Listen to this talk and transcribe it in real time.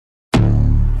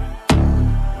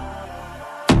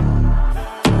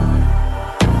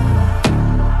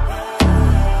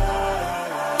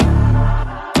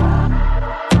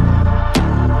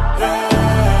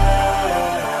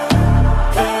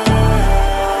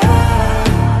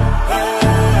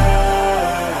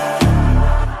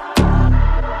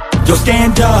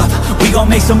stand up, we gon'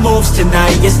 make some moves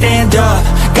tonight. Yeah, stand up,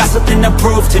 got something to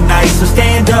prove tonight. So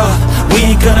stand up, we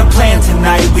ain't gonna plan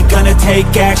tonight. We gonna take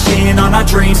action on our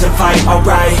dreams and fight,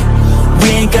 alright. We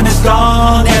ain't gonna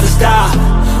stall, never stop.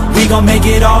 We gon' make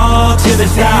it all to the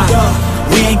top.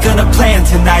 We ain't gonna plan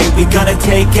tonight. We gonna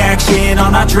take action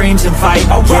on our dreams and fight,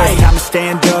 alright. Yeah, time to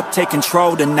stand up, take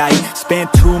control tonight.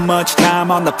 Spent too much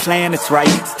time on the plan, it's right.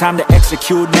 It's time to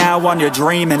execute now on your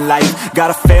dream in life.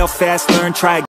 Gotta fail fast, learn, try